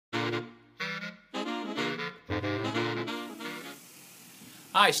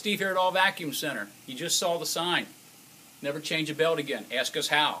Hi, Steve here at All Vacuum Center. You just saw the sign. Never change a belt again. Ask us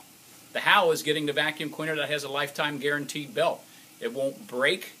how. The how is getting the vacuum cleaner that has a lifetime guaranteed belt. It won't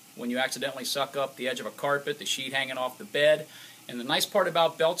break when you accidentally suck up the edge of a carpet, the sheet hanging off the bed. And the nice part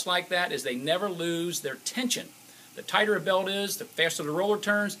about belts like that is they never lose their tension. The tighter a belt is, the faster the roller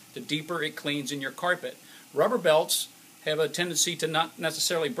turns, the deeper it cleans in your carpet. Rubber belts have a tendency to not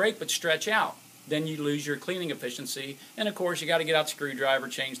necessarily break but stretch out. Then you lose your cleaning efficiency, and of course you got to get out the screwdriver,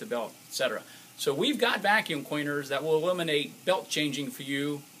 change the belt, etc. So we've got vacuum cleaners that will eliminate belt changing for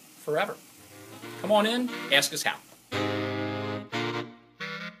you forever. Come on in, ask us how.